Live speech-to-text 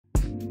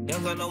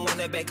don't got no one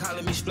that back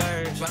calling me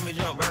splurge. Let me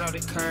jump right off the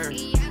curb.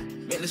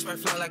 Make the spread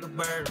fly like a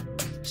bird.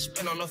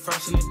 Spin on the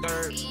first and the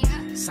third.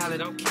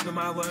 Solid, I'm keeping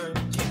my word.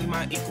 Can't be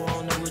my equal, I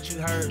don't know what you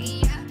heard.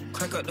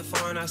 Crack up the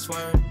phone, I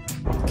swear.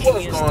 What's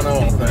going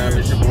on, fam?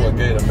 It's your boy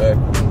Gator back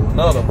with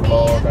another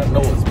vlog. I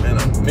know it's been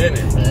a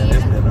minute, man.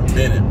 It's been a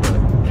minute, but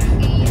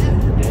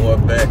your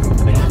boy back. I'm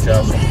gonna get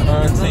y'all some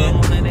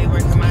content. I'm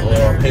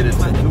headed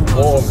to New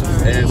Orleans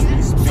as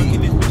we speak.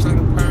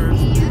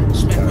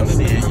 Y'all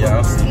see it,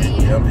 y'all see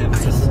it. Yeah, I'm headed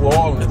to New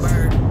Orleans.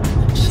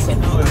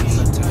 Some footage.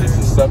 This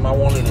is something I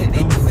wanted to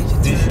do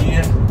this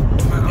year,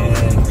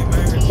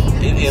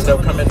 and it ended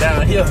up coming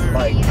down here,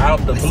 like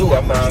out the blue.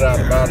 I found out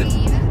about it,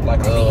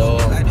 like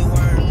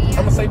I'm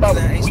gonna say about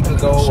a week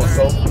ago or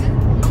so,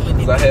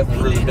 because I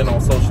haven't really been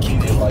on social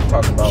media like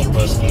talking about,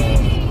 but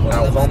when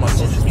I was on my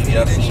social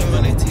media, I seen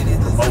them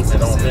promoting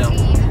it on them,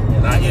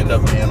 and I end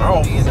up being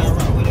off. So,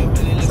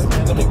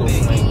 let me go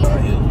swing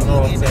by here. You know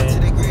what I'm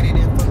saying? Let me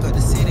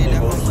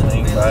go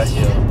swing by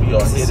here. We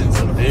are headed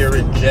to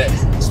Barrett,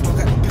 Jackson.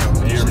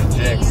 Barrett,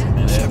 Jackson.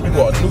 And if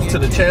you are new to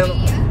the channel,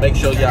 make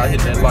sure y'all hit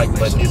that like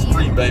button. It's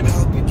free, baby.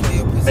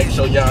 Make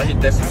sure y'all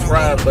hit that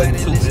subscribe button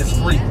too. It's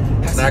free.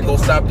 Now go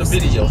stop the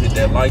video. Hit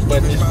that like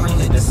button. It's free.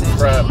 Hit that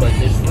subscribe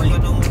button. It's free.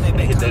 And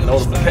hit that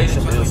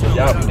notification bell so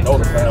y'all be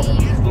notified when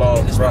these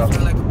vlogs drop.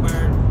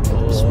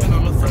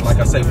 Like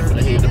I say, we're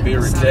gonna head to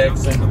Barrett,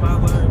 Jackson.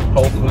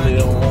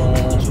 Hopefully,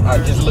 I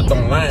just looked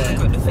online.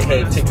 They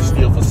had tickets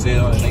still for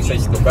sale, and they say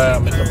you can buy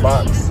them at the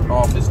box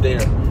office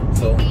there.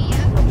 So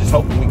I'm just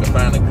hoping we can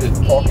find a good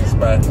parking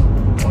spot.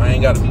 I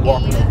ain't got to be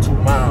walking no 2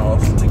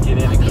 miles to get in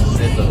it because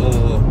it's at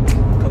the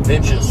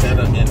convention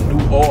center in New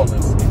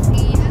Orleans.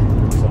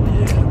 So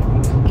yeah,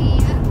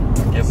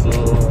 I guess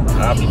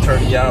I'll be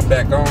turning y'all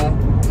back on,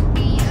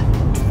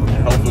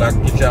 and hopefully I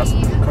can get y'all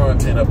some good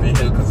content up in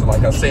here, because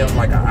like I say, I'm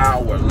like an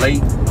hour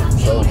late.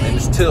 So, and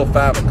it's till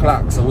 5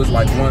 o'clock, so it's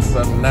like 1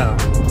 something now.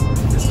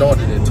 It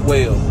started at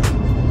 12.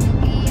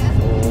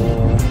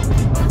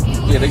 So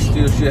yeah, they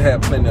still should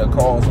have plenty of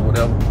cars or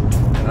whatever.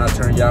 And I'll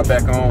turn y'all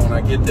back on when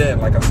I get there.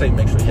 Like I say,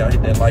 make sure y'all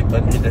hit that like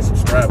button, hit that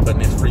subscribe button.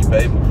 It's free,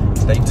 baby.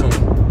 Stay tuned.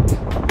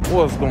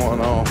 What's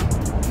going on?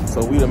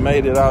 So we done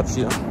made it out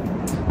here.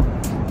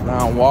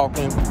 Now I'm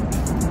walking.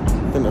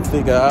 Trying to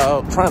figure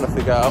out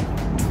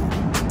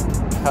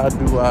how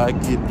do I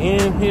get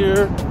in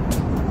here,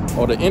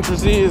 or the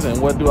entrance is,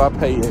 and what do I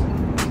pay it?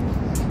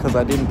 Because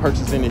I didn't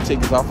purchase any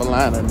tickets off a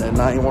line, and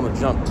I didn't want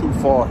to jump too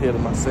far ahead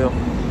of myself.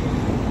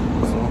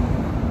 So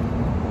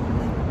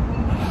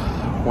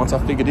once I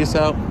figure this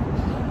out,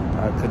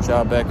 I'll cut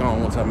y'all back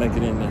on once I make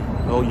it in there.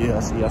 Oh yeah,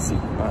 I see.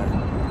 All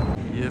right.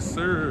 Yes,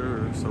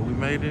 sir. So we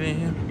made it in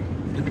here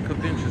to the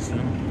convention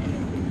center.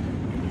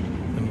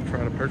 Let me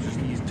try to purchase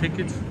these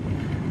tickets.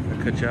 I'll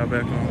cut y'all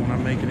back on when I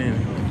make it in.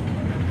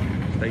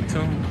 Stay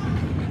tuned.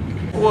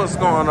 What's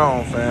going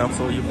on, fam?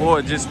 So your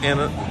boy just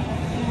entered,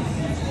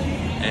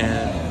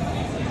 and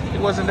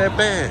it wasn't that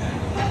bad.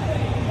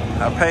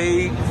 I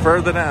paid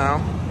further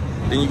down.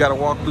 Then you gotta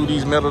walk through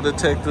these metal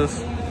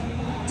detectors,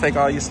 take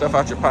all your stuff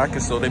out your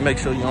pocket so they make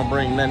sure you don't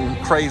bring nothing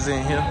crazy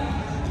in here,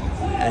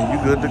 and you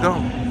good to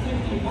go.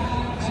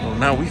 So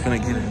now we finna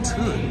get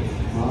into it.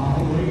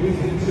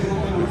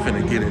 We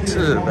finna get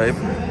into it, baby.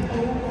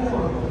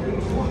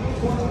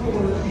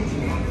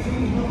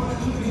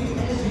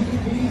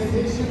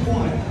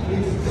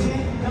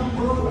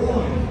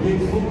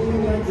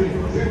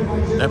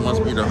 That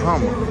must be the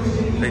Hummer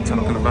they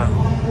talking about.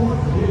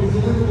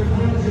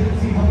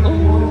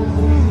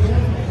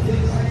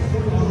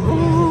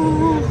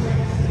 Ooh.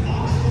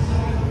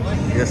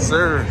 Yes,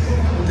 sir.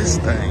 This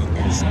thing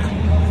is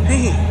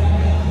clean.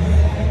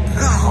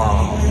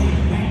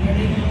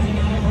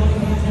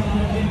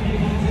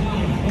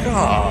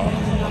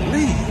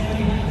 Golly.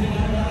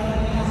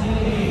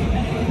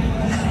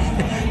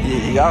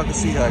 Yeah, y'all can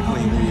see how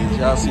clean it is.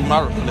 Y'all see my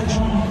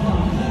reflection.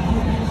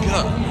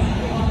 God.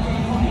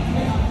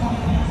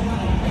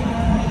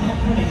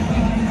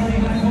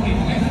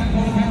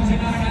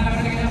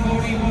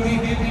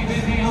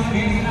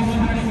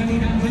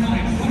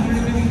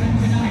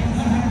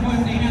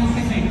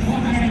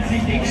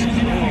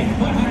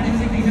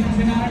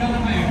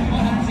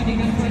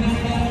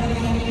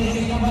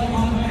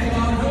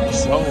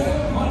 So,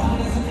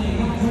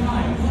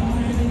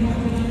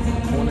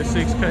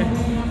 26K.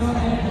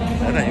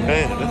 That ain't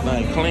bad. That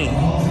thing clean.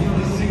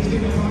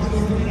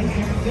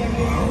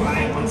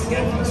 Alright, once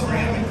again, folks, we're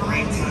having a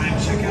great time.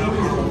 Check out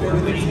our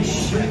award-winning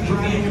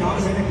Chevelle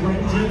vehicles.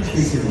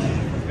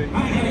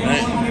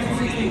 Man,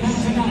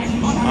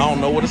 I don't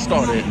know where to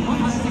start at.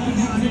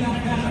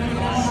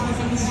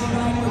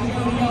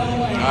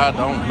 I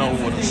don't know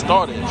where to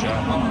start at,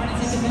 y'all.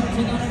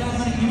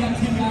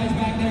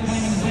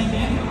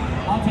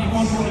 I'll take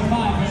 145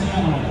 for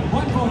Eleanor.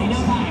 140, no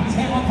time.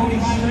 10,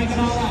 145, make it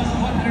all right.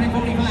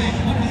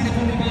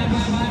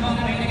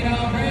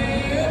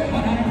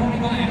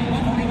 145,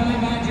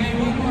 145 by Jay.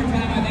 One more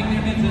time, I think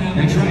they're missing it.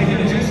 And trying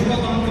to just well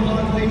off the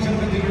block, ladies and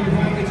gentlemen, you're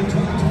invited to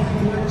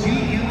 2024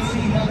 GMC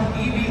Hub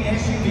EV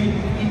SUV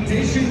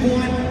Edition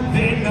 1,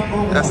 VIN number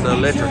 1. That's the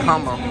electric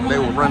Tacoma they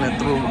were running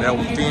through. That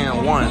was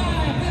fin 1.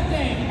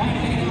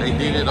 They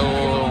did it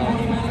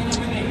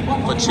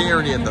for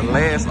charity at the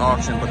last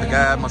auction, but the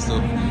guy must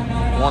have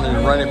wanted to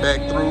run it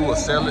back through or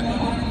sell it.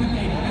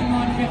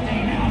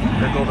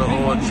 They go to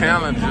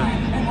Challenger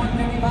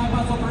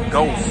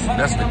Ghost.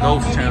 That's the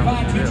Ghost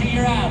Challenger.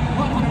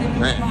 Yeah.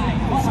 Man.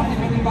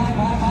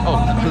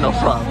 Oh, no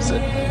problem, sir.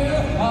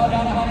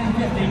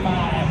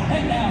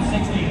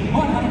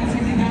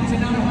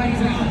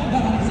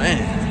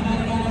 Man.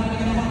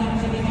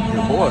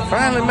 Your boy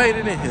finally made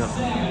it in here.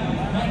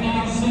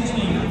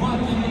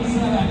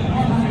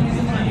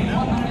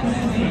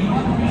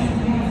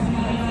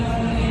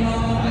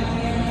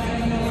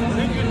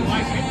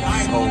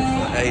 Sold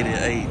for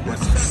 88.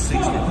 That's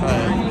 65.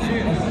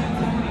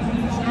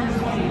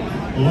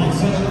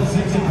 Alongside the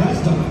 60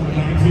 Custom,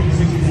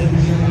 1967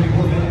 Chevrolet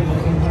Corvette,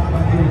 locomotive powered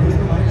by Barrett,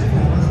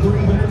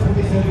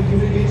 327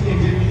 cubic inch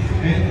engine,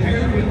 and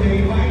paired with a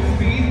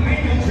 5-speed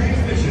manual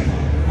transmission.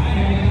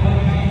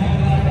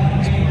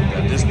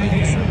 God, this thing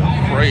is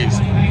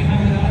crazy.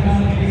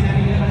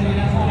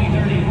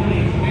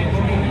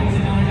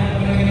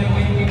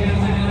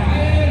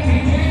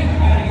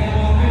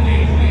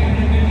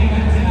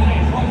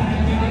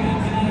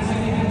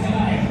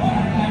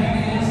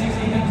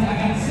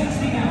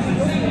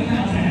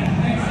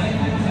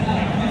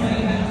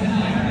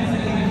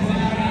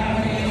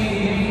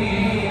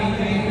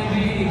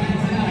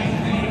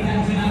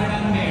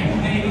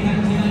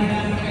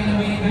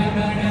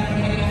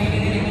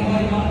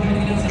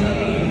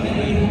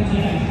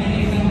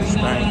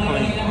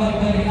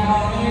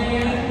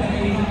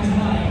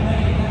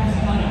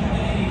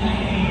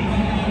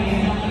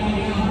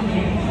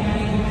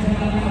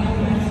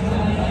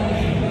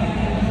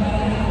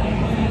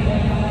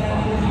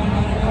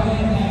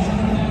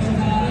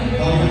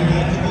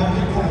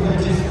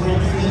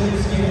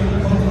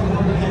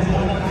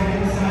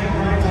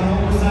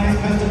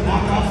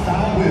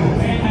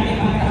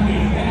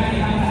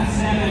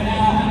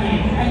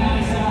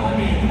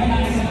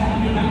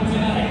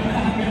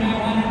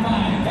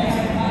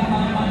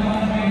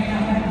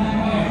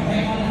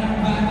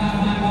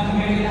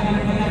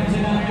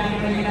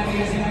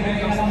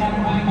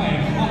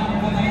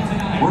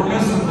 We're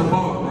missing the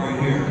boat right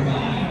here.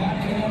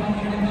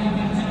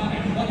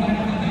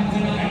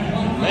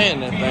 Man,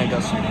 that thing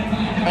got some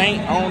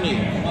paint on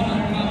it.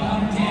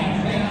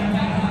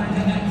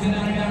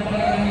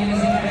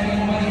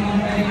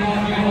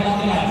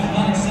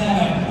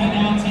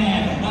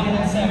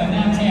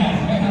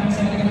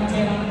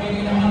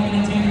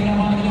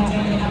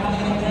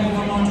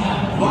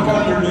 Look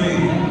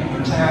underneath the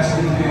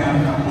chassis cam.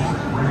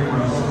 Great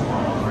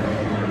reservoir right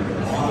here.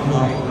 A lot of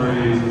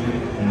upgrades,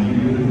 and you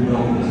can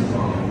build this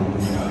car. We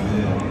got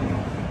there.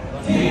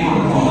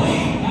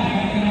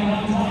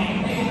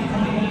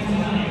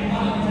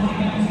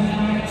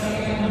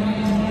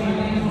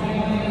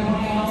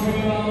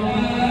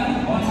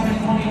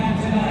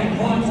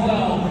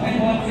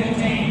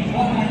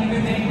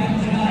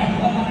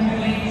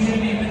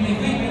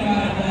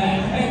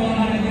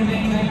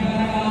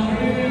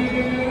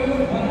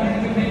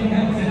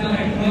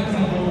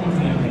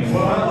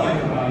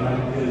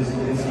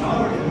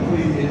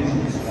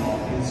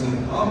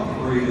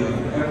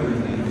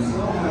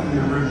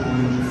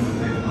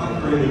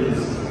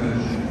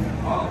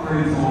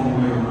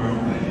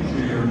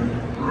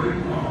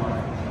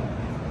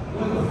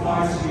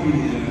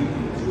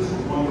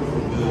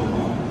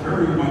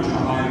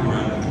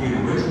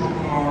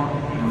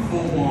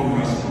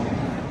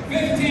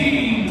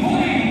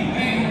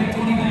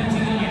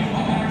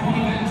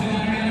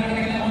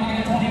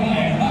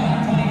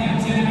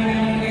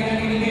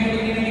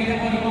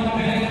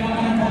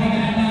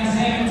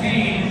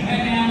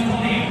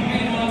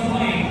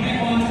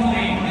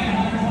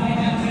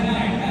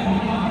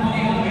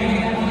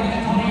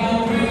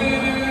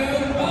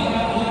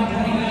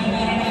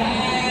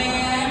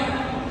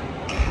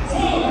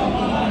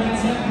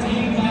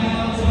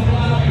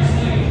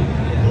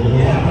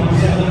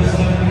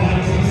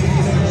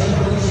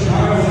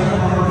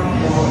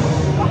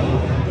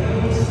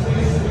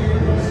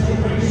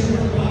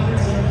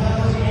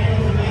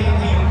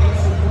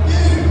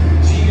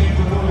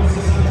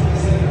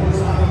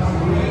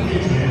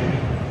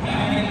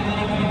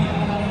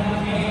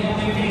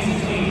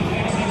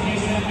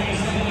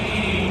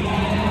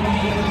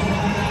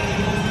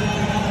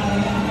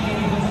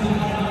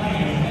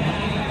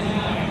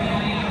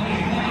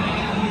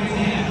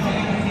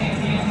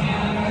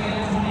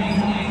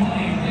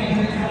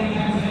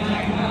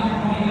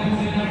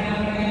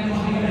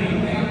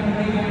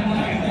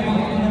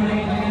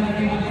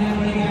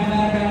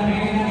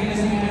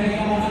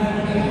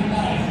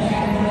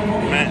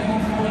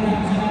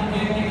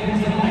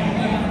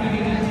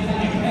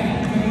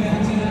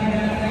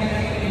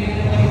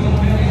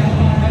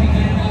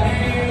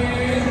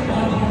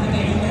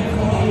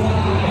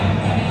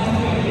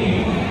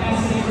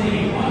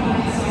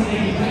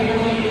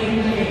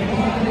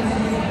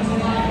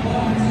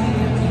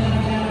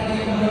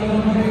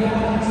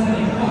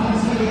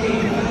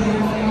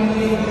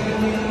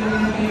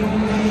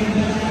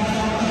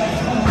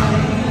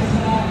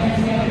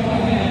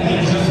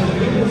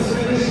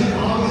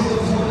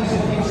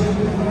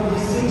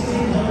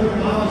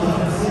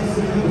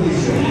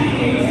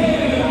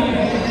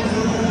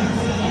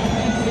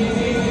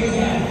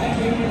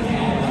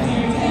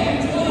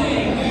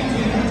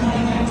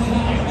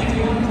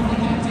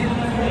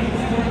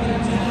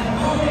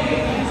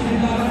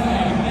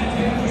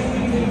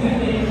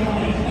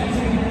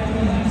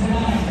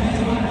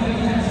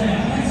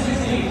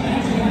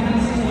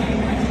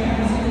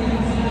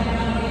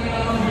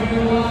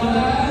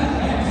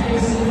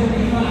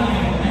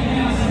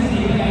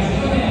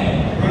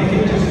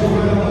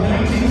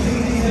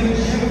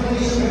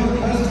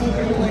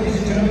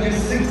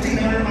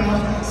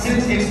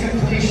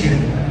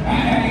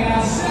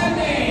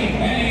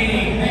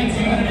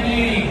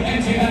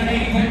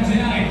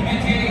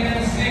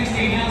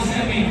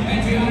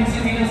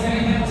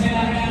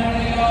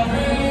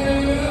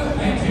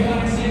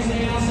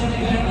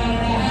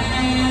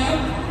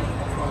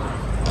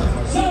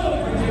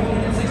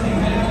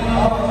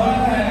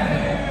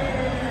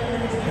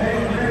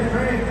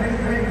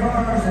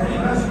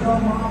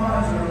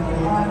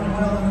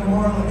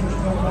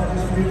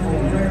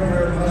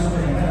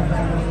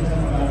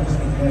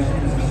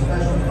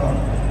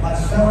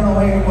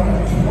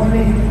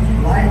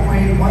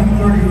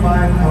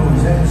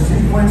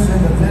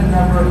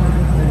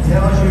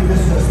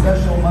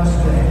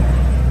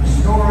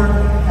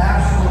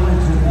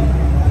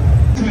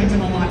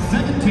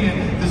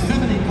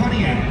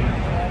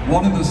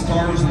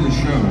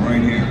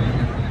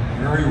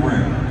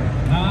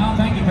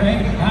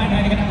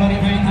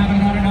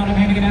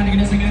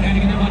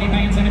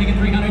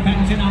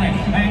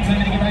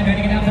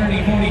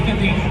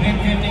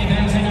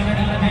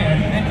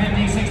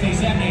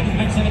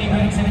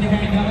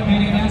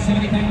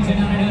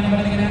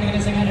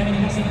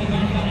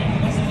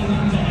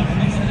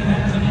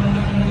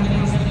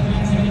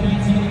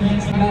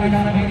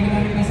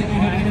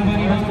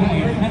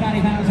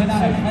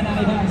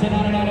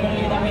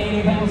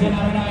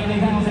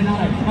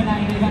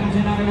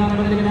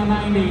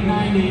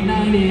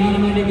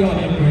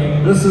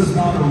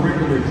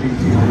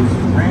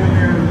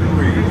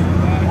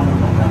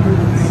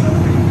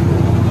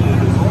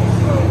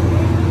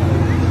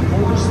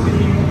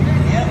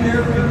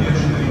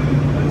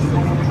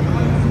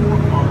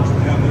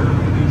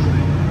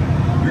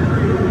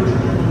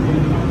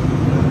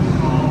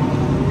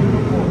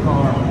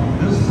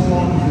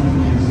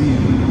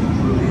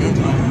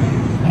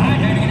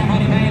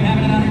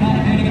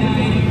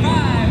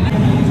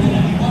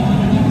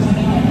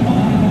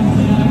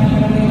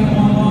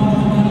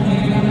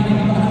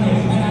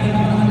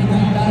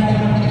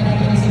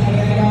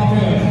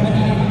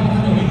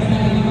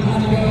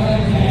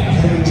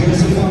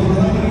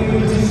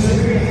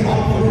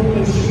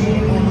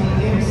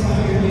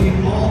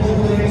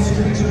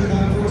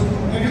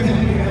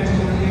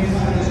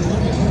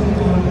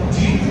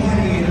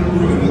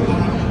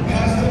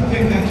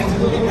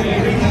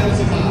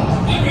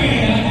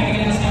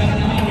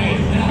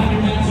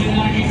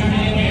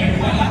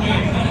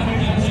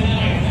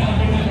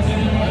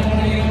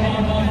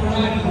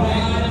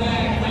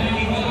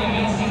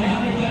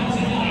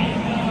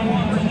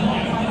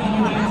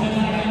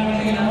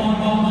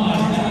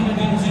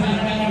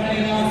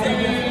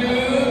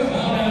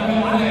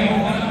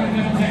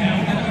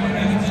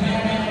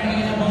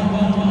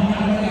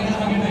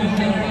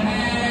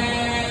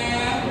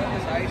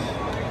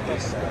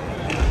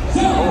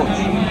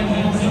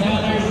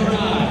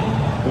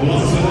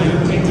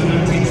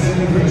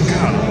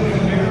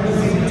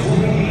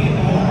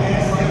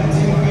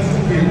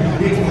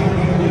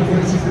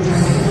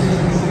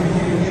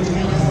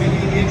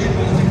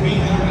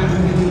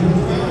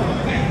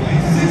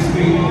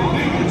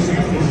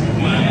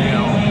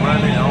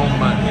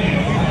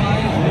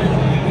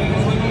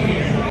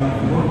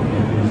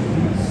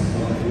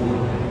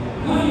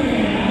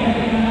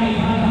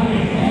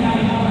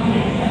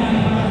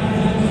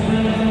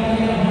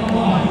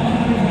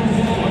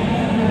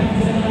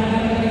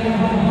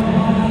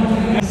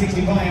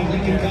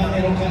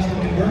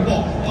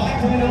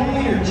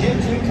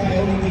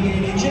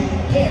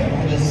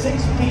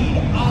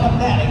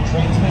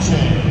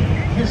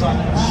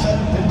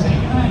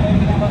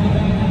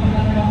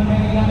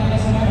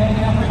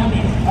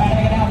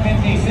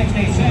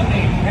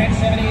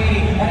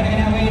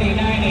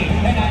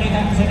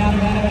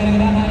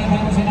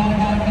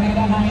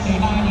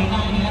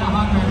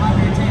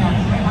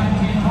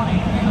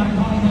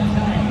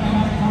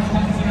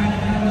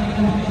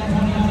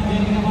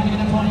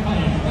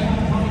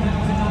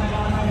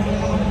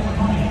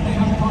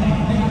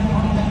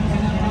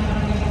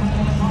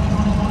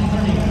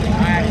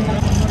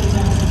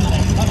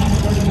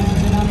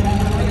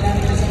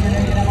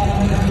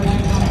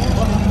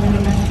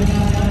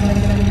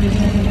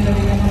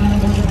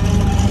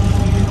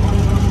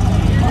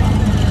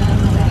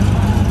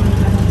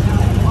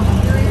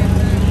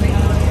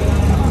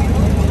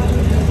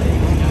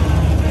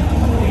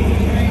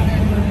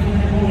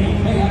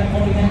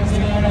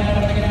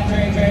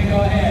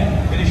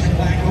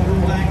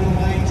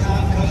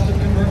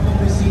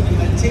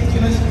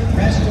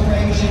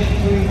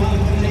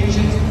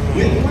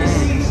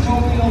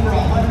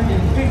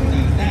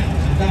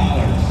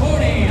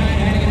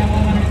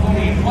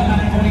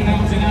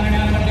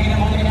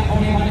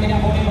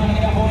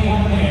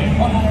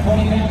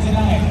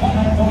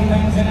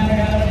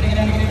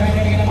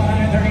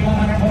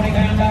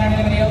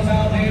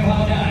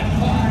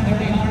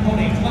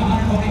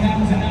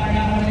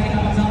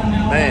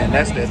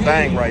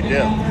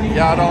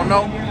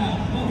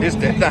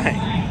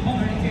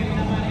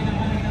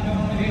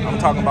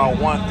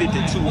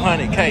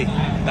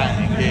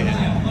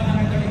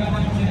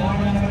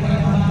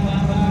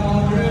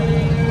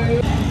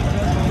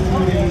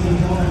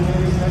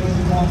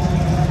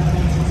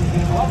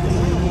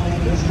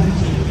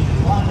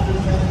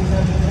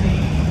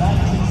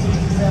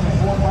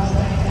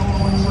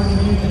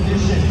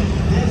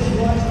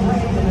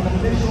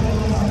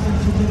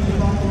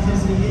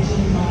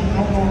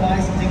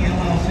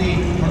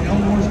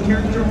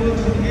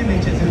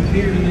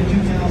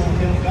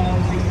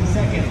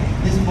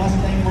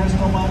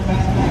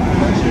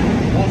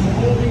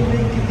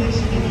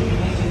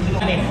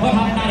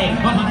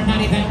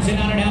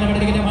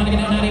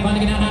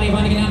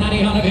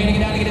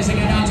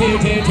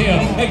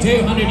 and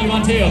 200, you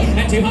want 2,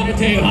 and 200,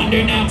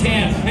 200, now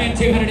 10, and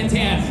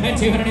 210, and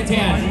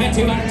 210, and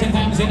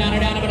 210,000,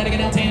 down, but I get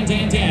down 10,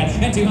 10,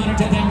 10, and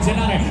 210,000,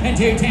 and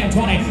 210,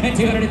 20, and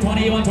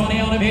 220, you want 20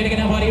 on him, here to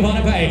get what you want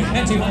to pay,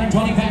 and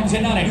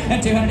 220,000,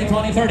 and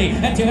 220, 30,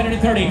 and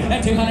 230,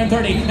 and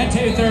 230, and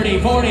 230,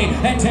 40,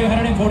 and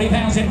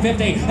 240,000,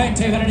 50, and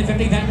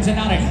 250,000,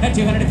 and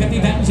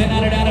 250,000,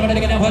 down, but I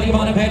get what you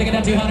want to pay, to get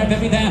down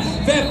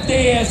 250,000, 50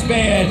 is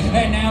bid,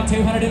 and now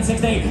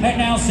 260, and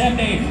now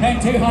 70,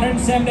 and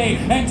 270,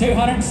 and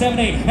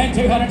 270, and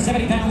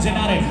 270,000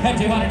 on it, and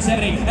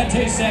 270, and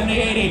 270,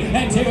 80,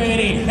 and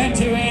 280, and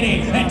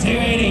 280, and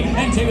 280,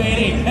 and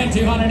 280, and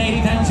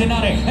 280,000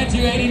 on it, and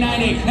 280,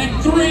 90,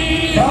 and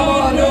 300. Come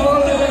on,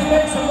 let's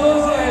make some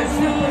noise.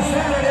 Super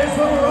Saturday is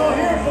what we're all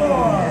here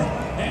for.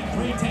 And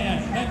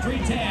 310, and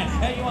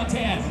 310, and you want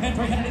 10, and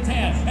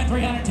 310, and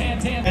 310,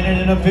 10. And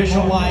an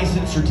official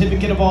license,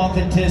 certificate of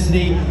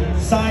authenticity,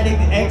 siding,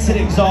 exit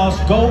exhaust,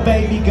 go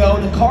baby go.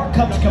 The car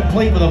comes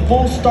complete with a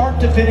full start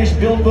to finish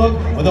build book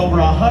with over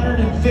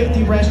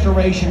 150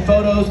 restoration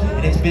photos,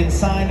 and it's been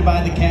signed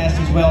by the cast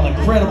as well. An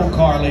incredible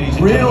car, ladies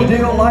and Real gentlemen.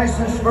 deal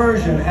licensed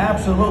version.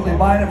 Absolutely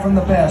buying it from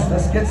the best.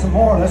 Let's get some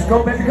more. Let's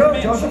go baby go,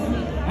 Joseph.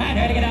 And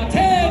ready to get out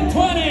 10,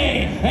 20,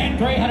 and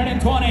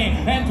 320,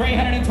 and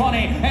 320,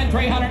 and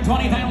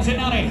 320,000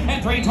 on it,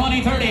 and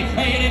 320, 30,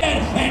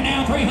 and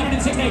now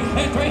 360,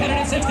 and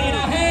 360 and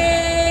a half.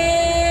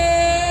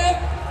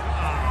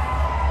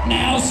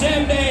 Now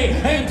 70,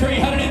 and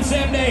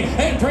 370,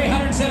 and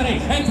 370,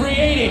 and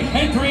 380,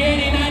 and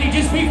 380, 90,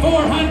 just be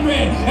 400,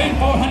 and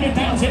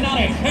 400,000 on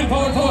it, and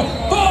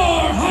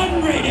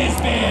 400 is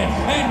bid,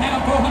 and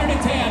now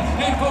 410,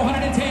 and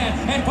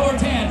 410, and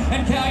 410,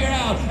 and Cal, you're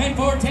out, and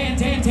 410,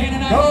 10, 10,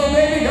 and a half. Go,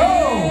 baby, go!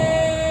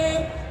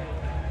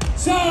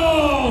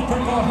 Sold for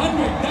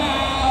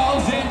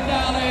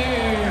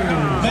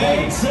 $400,000.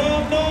 Make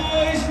some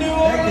noise, New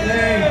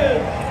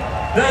Orleans!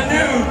 The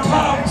new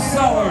top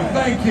seller.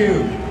 Thank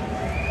you.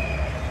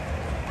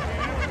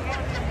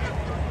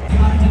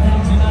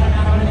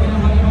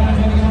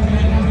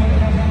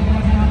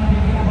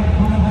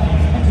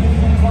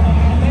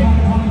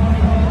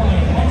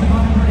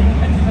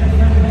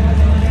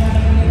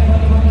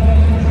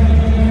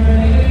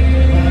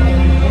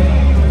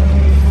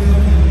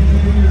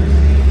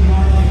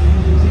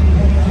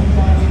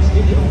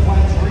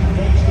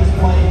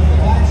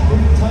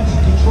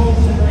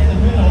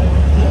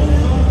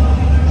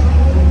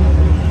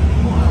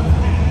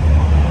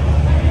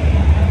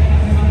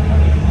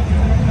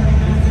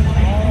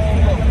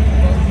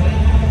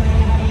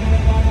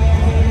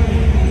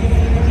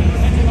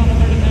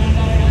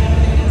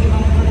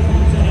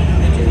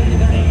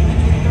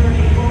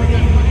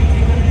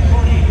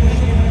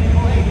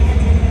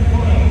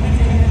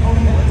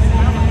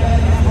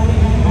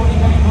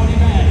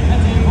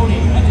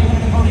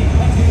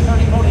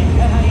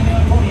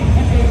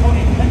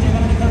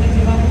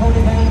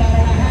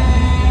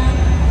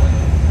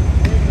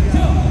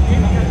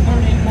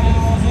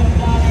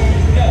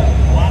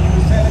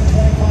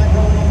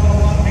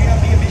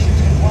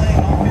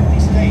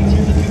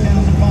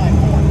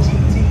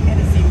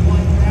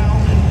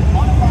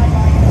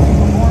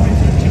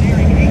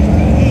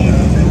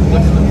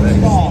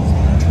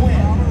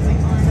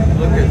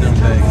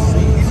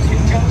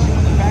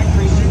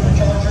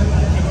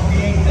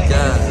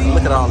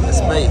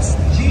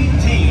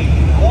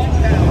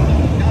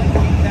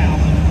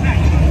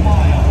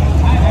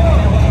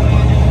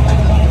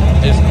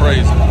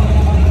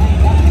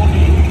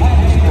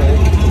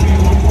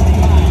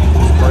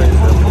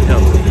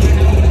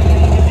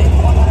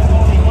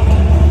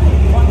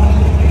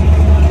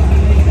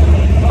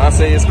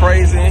 say it's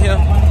crazy in here?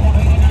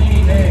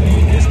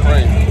 It's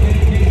crazy.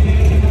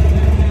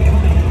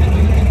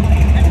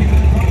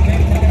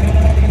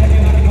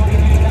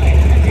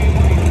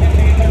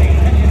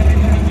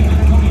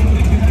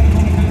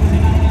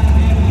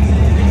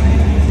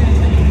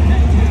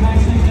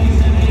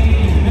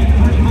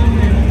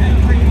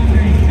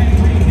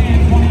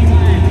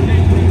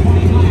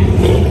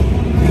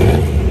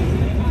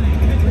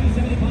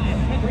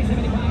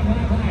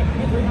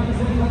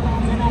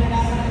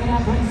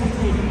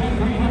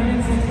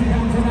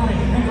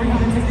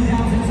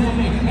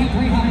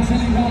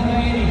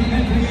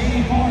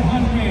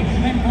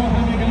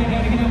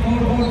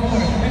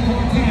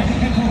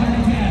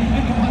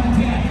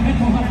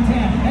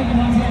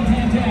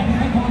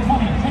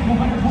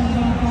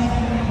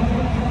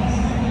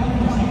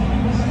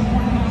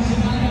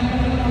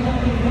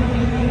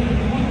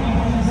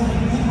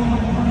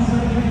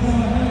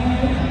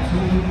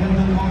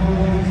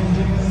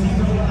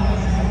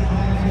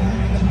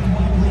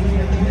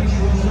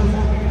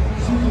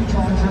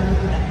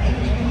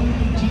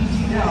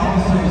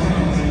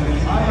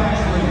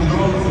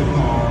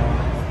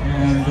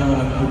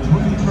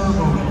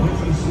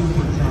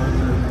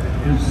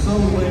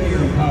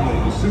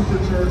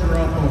 Supercharger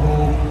out the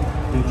hole,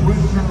 the twin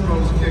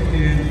turbos kick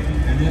in,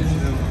 and it's,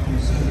 we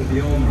said to the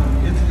Eleanor,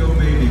 it's go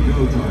baby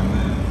go time,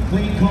 man.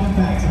 Clean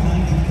compacts,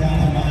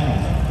 19,000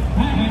 miles.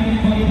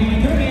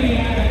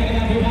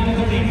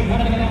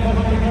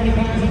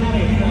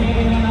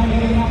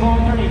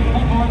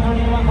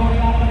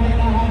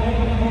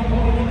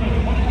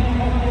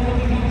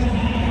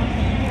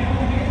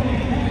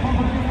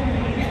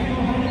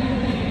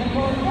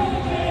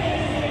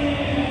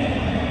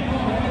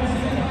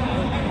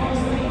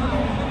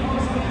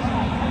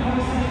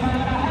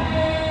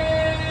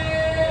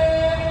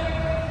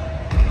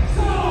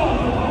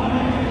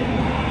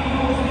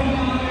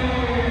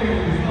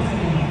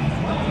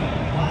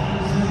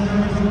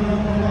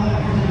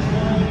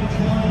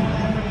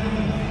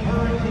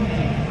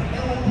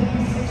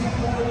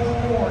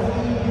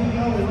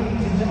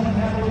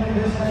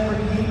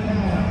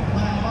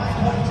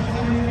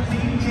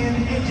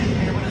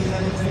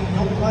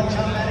 clutch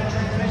automatic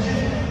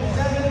transmission,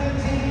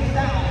 17,000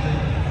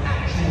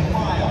 actual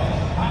miles.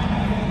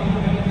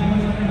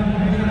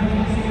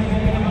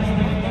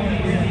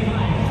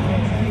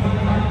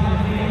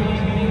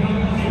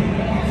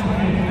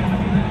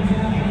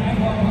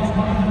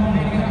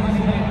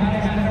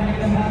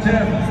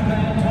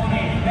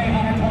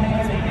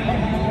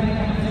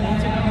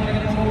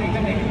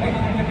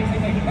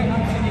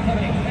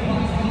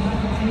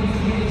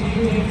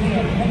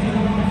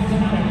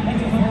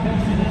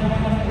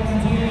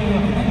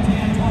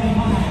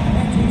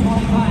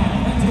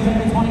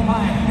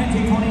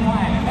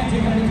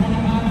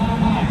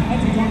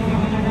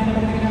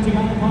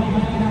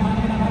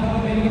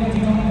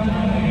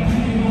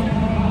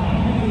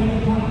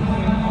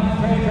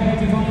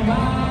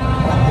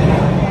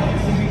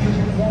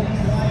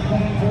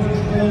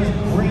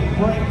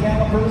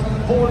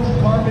 Forged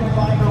carbon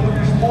fiber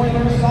rear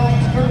spoiler,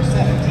 side skirt,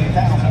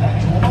 17,000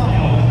 actual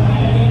miles.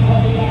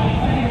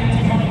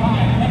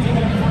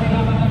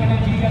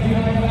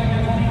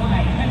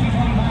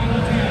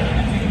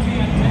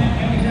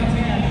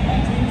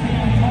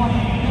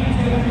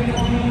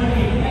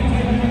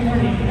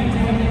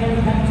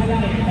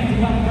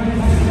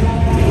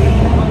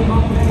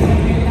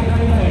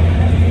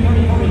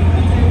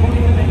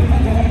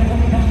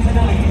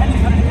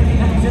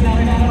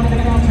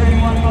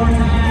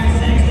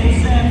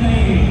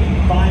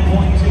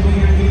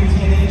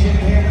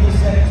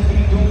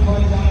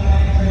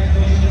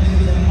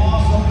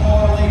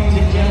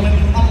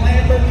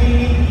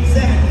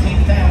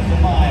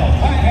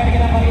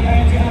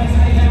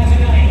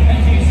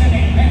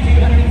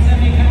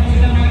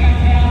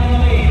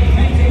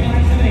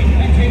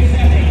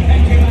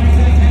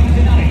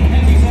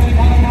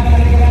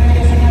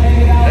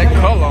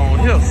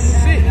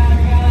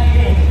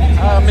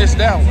 Missed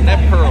that one. That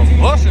pearl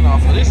busting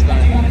off of this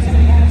thing.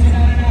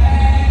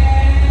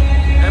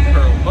 That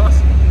pearl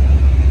busting.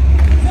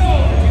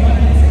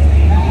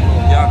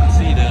 Y'all can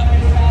see that.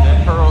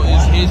 That pearl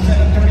is hidden.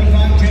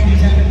 35 changes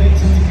have been made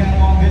since the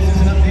catalog. This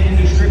is an updated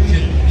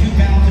description.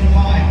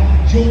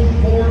 2005 dual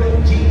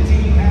Ford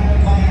GT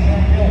powered by a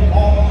handheld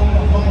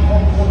all-wheel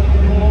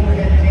 5.4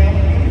 overhead cam.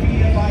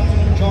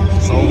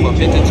 Sold for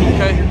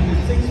 $52K.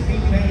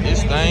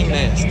 This thing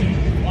nasty.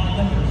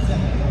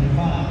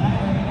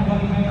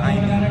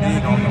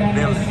 On the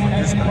Bentley, but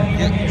this thing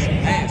is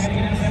nasty.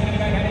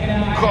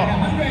 Car.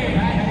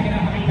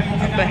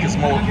 I think it's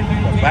more the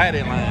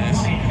body lines.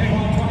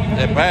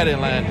 That body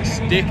line is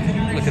sticky.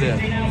 Look at that.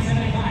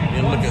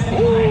 And look at,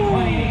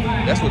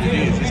 ooh, that's what it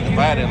is. It's the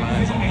body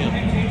lines on him.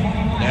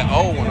 That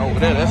old one over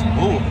there, that's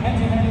bull.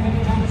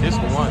 This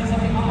one,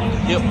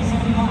 hip.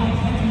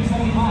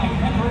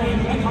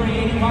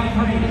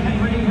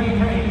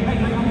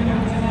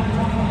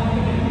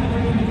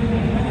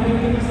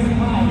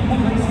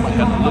 I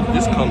got to look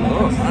this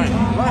color up. I ain't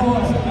gonna lie.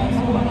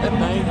 That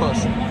thing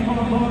busting.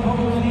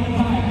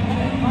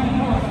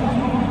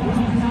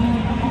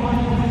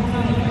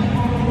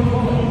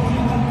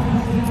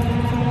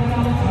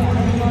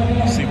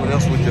 See what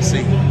else we can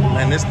see.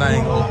 Man, this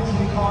thing,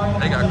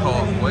 they got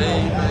cars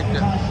way back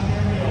there.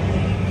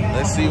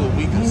 Let's see what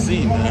we can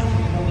see, man.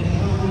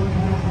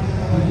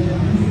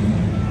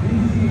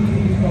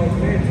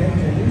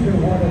 These are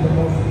one of the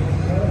most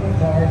incredible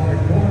cars.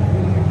 They're going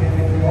through the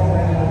beginning. All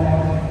in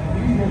all,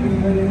 these will be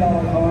 $1 million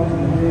cars in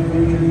the near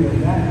future.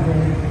 They're that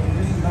great.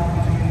 This is an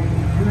opportunity.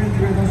 You're in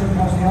three of those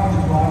across the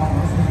auction block, and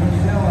this is going to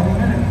sell any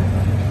minute.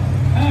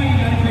 Oh, you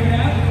got to figure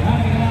it out. How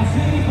to get out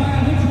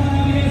 75? Which one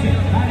of you is it?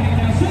 How to get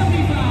out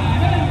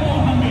 75? And then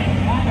 400.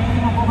 How to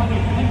get out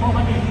 400? And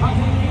 400. I'll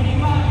take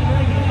 85.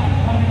 Very good.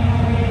 How to get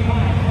out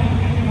 85.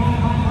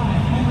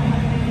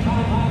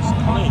 It's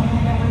clean.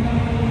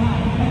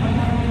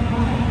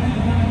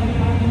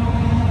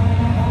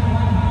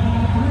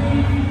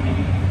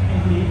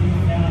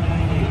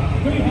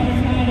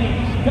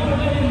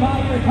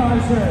 Car,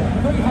 sir.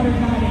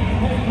 390.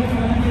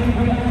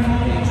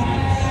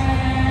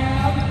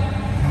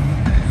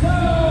 So,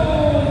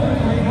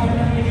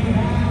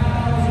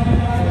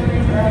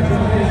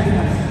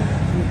 Congratulations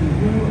to the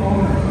new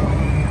owner.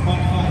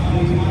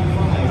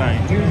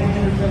 Thank you.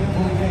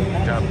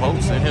 Got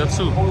boats in here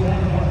too.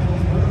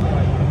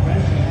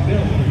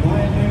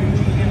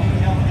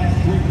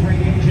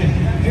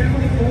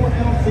 Nearly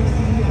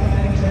 4L60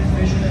 automatic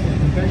transmission that was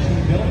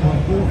professionally built on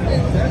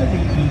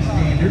 4L70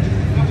 standards.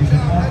 Features a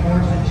car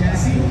and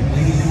chassis.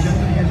 Ladies and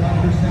gentlemen, here's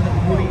under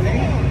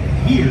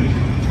 748. Here's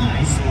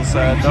Ty.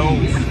 Suicide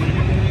doors.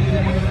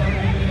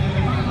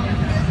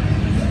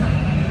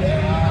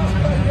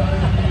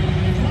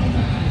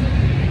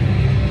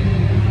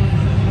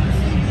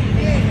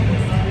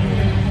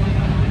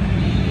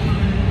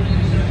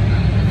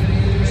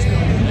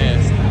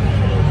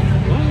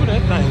 Ooh,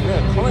 that thing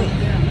real clean.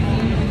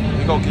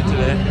 We gonna get to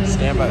that.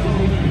 Stand by.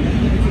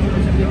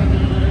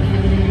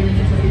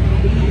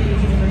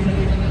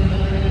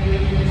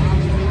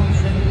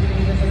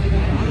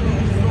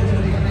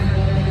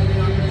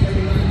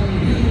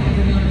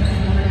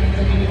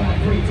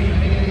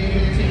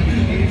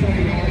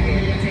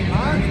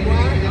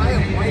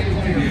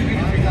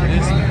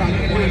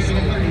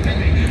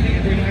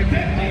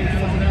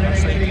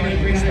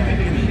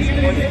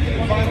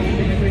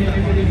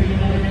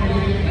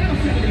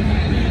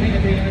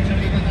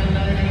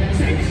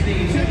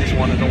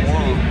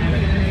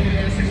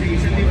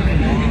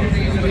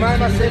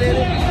 mind if I sit in it?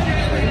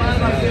 Mind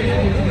if I sit in it?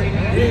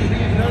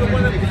 Yeah, another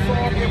one of them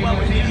saw me while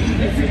we did.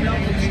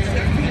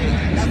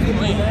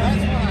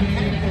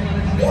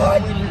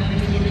 What?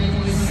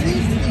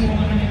 60?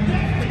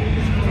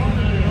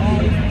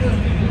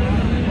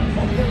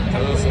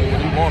 So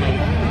what he wanted,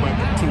 he went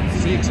for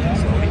 260,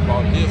 so he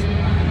bought this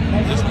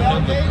one. This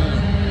one didn't look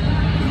good.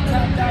 He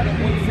tapped out at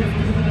 150.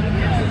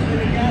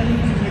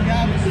 The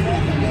guy was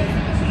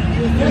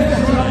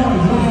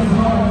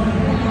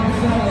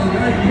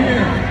right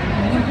here.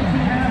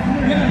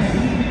 Yes.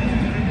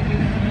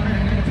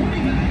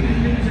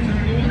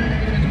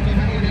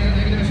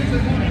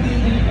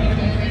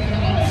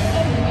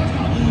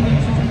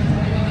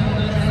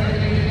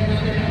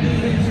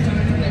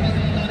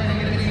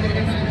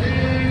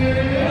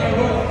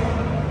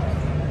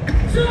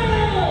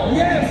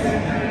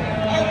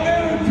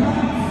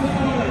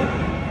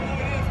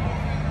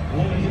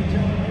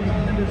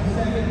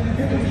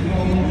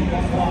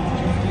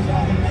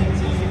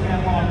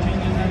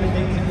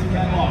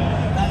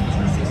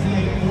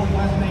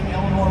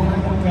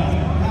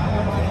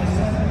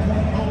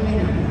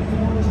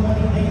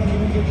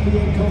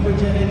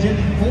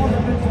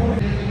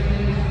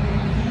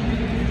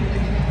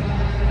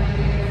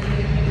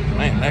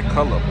 Man, that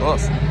color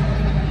bust.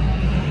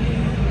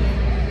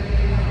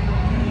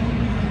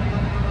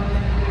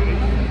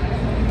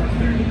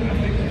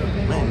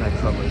 Man, that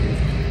color is.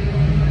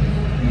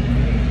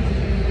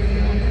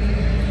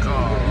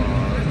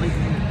 Golly.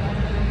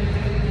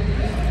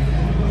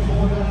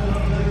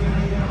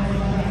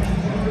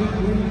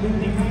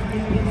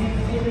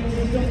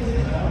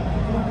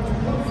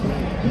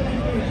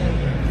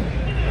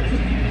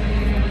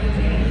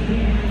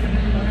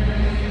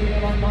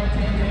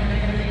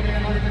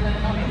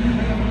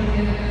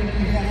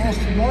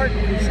 Aston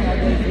Martin, we saw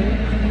go through.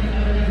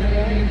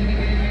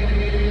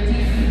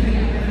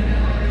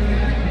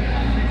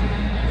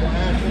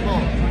 Aston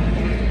Martin.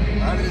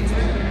 I didn't see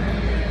it.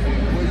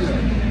 Well,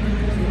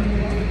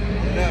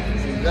 yeah.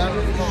 That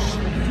was long.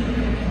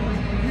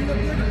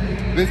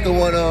 This the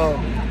one, is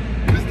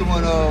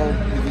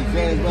it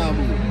James Brown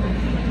movie?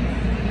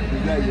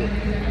 Is that it?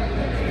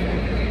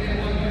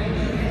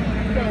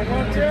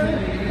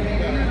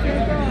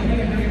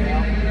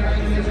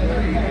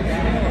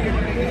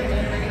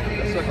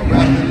 That's like a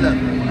rap in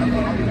left.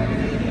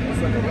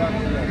 That's like a rap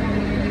in left.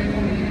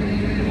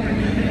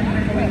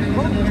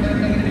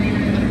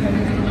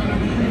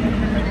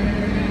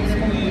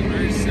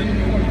 Very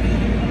simple.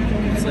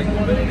 It's like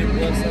Bentley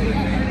plus other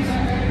things.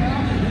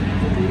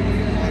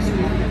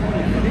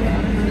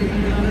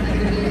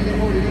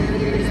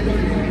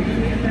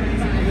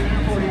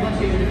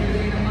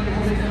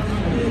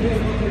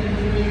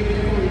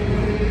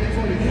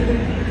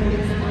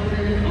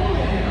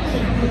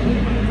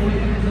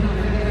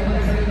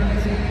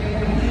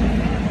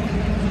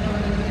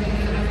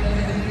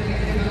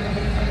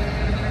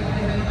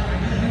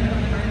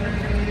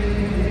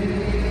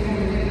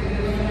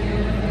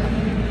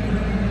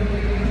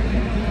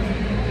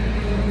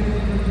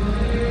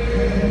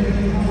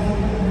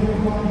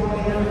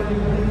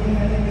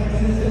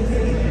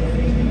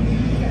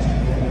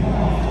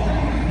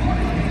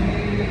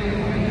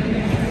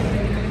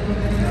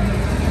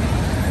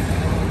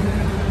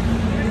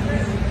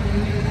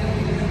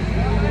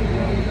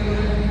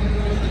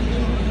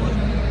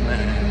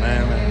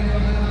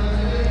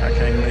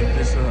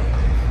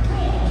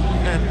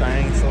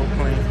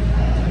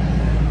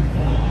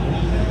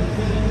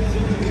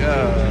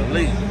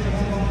 Golly.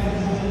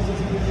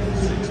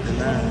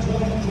 69.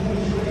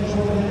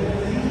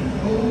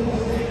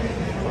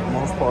 For the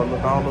most part,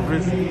 look all of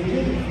this.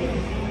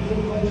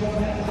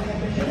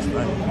 This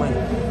thing clean.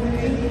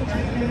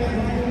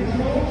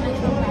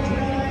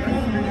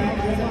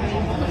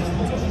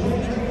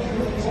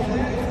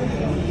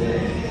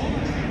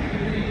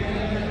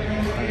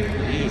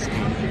 It is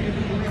clean.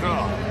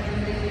 God.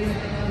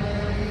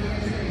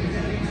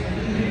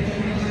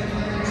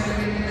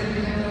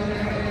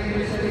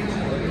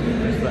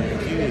 This thing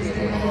is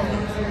clean.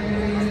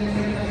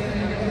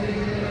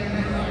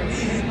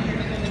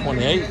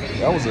 28.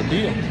 That was a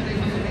deal.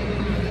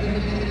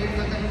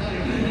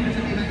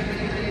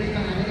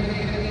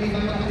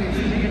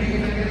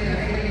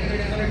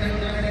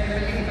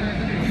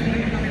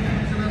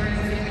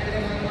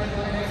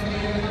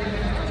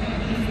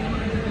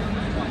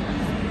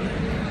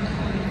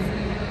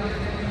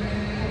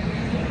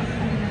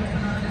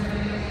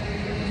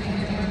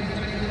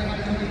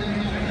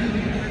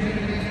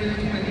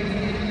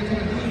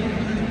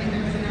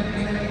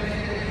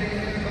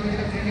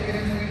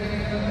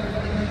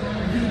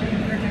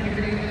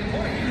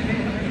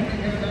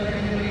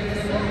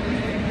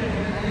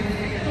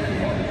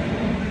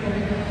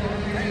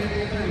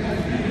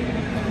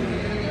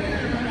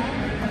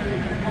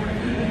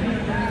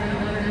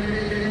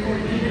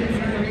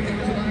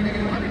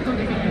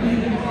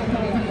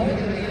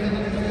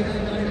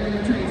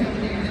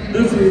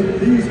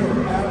 These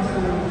are absolutely